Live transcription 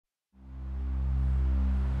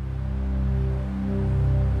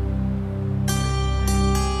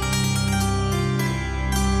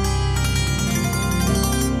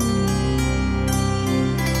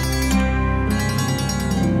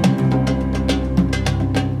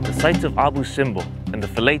sites of Abu Simbel and the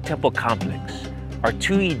Philae Temple complex are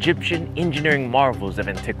two Egyptian engineering marvels of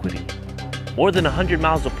antiquity. More than 100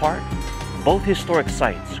 miles apart, both historic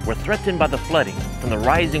sites were threatened by the flooding from the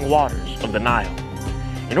rising waters of the Nile.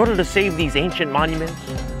 In order to save these ancient monuments,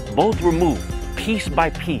 both were moved piece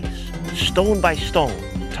by piece, stone by stone,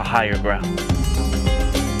 to higher ground.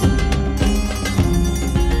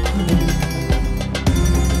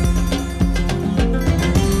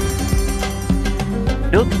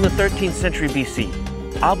 Built in the 13th century BC,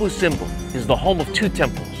 Abu Simbel is the home of two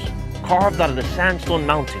temples carved out of the sandstone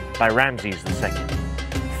mountain by Ramses II.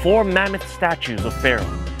 4 mammoth statues of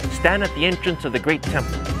Pharaoh stand at the entrance of the great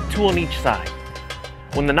temple, 2 on each side.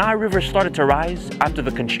 When the Nile River started to rise after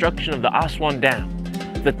the construction of the Aswan Dam,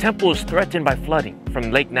 the temple was threatened by flooding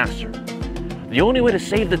from Lake Nasser. The only way to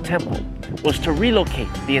save the temple was to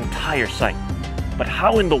relocate the entire site. But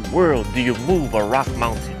how in the world do you move a rock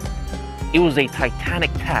mountain? It was a titanic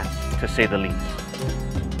task, to say the least.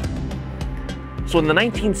 So in the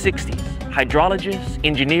 1960s, hydrologists,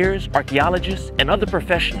 engineers, archaeologists, and other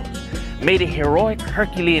professionals made a heroic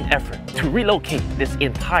Herculean effort to relocate this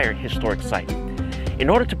entire historic site. In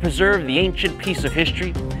order to preserve the ancient piece of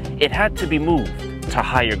history, it had to be moved to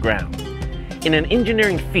higher ground. In an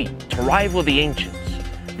engineering feat to rival the ancients,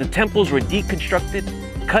 the temples were deconstructed,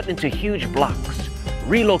 cut into huge blocks,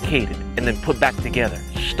 relocated, and then put back together,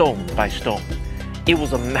 stone by stone. It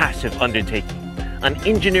was a massive undertaking, an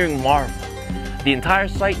engineering marvel. The entire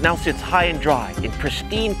site now sits high and dry in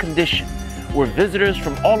pristine condition, where visitors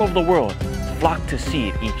from all over the world flock to see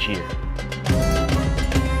it each year.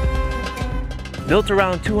 Built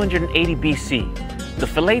around 280 BC, the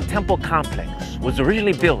Philae Temple complex was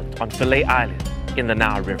originally built on Philae Island in the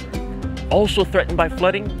Nile River. Also threatened by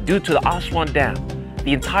flooding due to the Aswan Dam,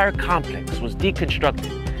 the entire complex was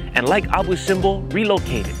deconstructed and, like Abu Simbel,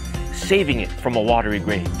 relocated, saving it from a watery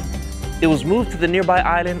grave. It was moved to the nearby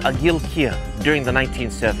island Agil Kia during the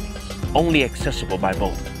 1970s, only accessible by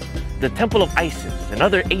boat. The Temple of Isis and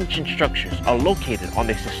other ancient structures are located on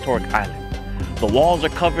this historic island. The walls are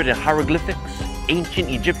covered in hieroglyphics, ancient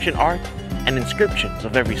Egyptian art, and inscriptions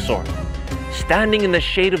of every sort. Standing in the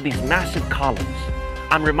shade of these massive columns,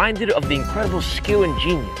 I'm reminded of the incredible skill and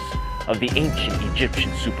genius of the ancient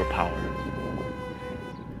Egyptian superpower.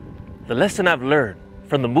 The lesson I've learned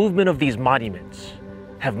from the movement of these monuments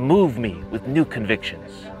have moved me with new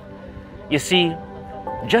convictions. You see,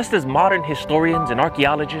 just as modern historians and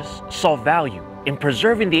archaeologists saw value in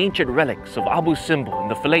preserving the ancient relics of Abu Simbel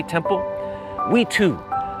and the Philae Temple, we too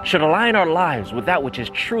should align our lives with that which is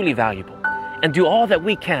truly valuable and do all that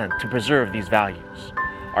we can to preserve these values.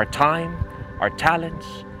 Our time, our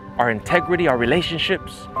talents, our integrity, our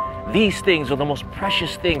relationships, these things are the most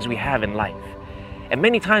precious things we have in life. And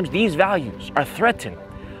many times these values are threatened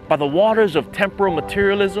by the waters of temporal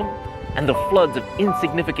materialism and the floods of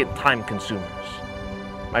insignificant time consumers.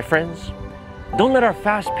 My friends, don't let our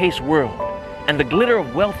fast-paced world and the glitter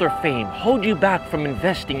of wealth or fame hold you back from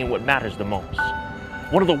investing in what matters the most.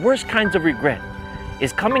 One of the worst kinds of regret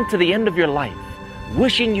is coming to the end of your life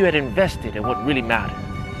wishing you had invested in what really mattered,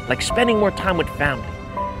 like spending more time with family,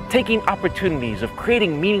 taking opportunities of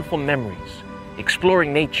creating meaningful memories,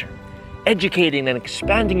 exploring nature, educating and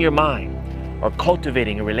expanding your mind, or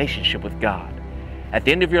cultivating a relationship with God. At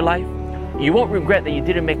the end of your life, you won't regret that you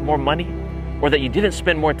didn't make more money or that you didn't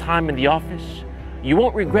spend more time in the office. You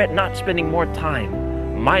won't regret not spending more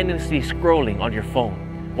time mindlessly scrolling on your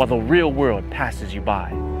phone while the real world passes you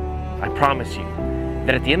by. I promise you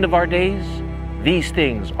that at the end of our days, these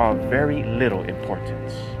things are of very little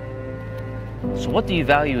importance. So what do you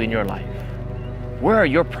value in your life? Where are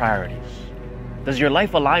your priorities? Does your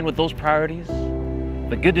life align with those priorities?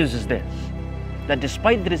 The good news is this, that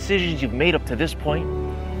despite the decisions you've made up to this point,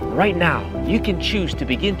 right now you can choose to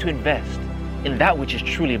begin to invest in that which is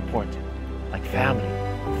truly important, like family,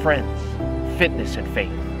 friends, fitness, and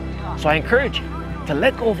faith. So I encourage you to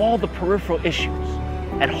let go of all the peripheral issues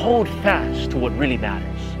and hold fast to what really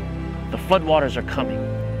matters. The floodwaters are coming.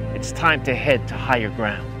 It's time to head to higher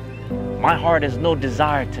ground. My heart has no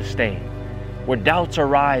desire to stay where doubts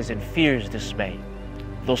arise and fears dismay.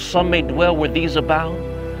 Though some may dwell where these abound,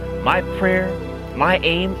 my prayer, my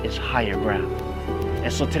aim is higher ground.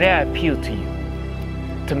 And so today I appeal to you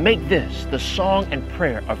to make this the song and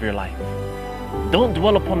prayer of your life. Don't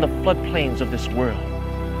dwell upon the floodplains of this world,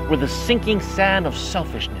 where the sinking sand of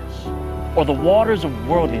selfishness or the waters of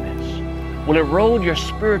worldliness will erode your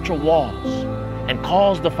spiritual walls and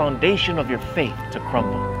cause the foundation of your faith to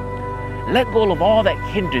crumble. Let go of all that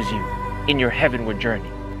hinders you in your heavenward journey.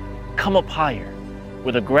 Come up higher,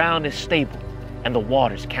 where the ground is stable and the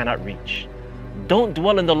waters cannot reach. Don't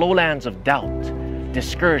dwell in the lowlands of doubt.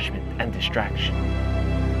 discouragement, and distraction.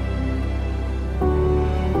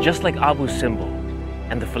 Just like Abu Simbel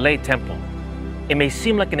and the Philae Temple, it may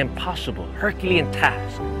seem like an impossible, Herculean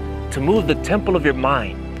task to move the temple of your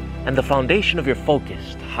mind and the foundation of your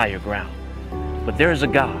focus to higher ground. But there is a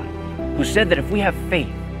God who said that if we have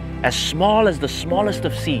faith as small as the smallest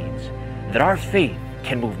of seeds, that our faith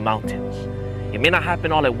can move mountains. It may not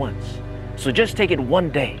happen all at once, so just take it one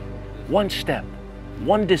day, one step,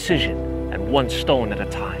 one decision, and one stone at a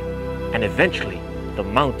time. And eventually, the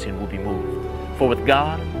mountain will be moved. For with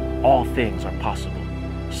God, all things are possible.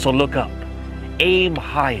 So look up, aim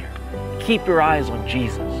higher, keep your eyes on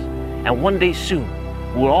Jesus, and one day soon,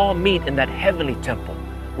 we'll all meet in that heavenly temple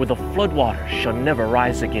where the floodwaters shall never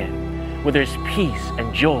rise again, where there's peace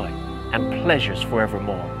and joy and pleasures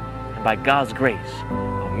forevermore. And by God's grace,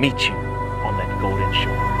 I'll meet you on that golden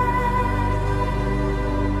shore.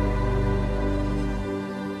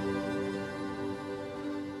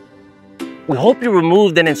 We hope you're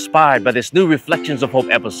moved and inspired by this new Reflections of Hope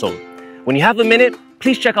episode. When you have a minute,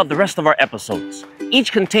 please check out the rest of our episodes.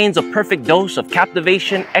 Each contains a perfect dose of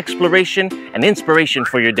captivation, exploration, and inspiration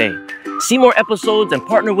for your day. See more episodes and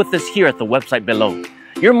partner with us here at the website below.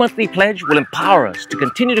 Your monthly pledge will empower us to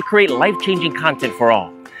continue to create life-changing content for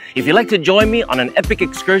all. If you'd like to join me on an epic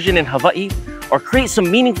excursion in Hawaii, or create some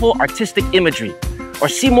meaningful artistic imagery, or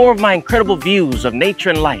see more of my incredible views of nature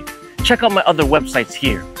and life, check out my other websites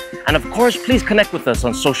here. And of course, please connect with us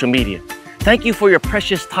on social media. Thank you for your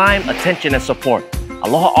precious time, attention, and support.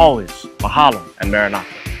 Aloha always, mahalo, and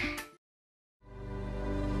maranatha.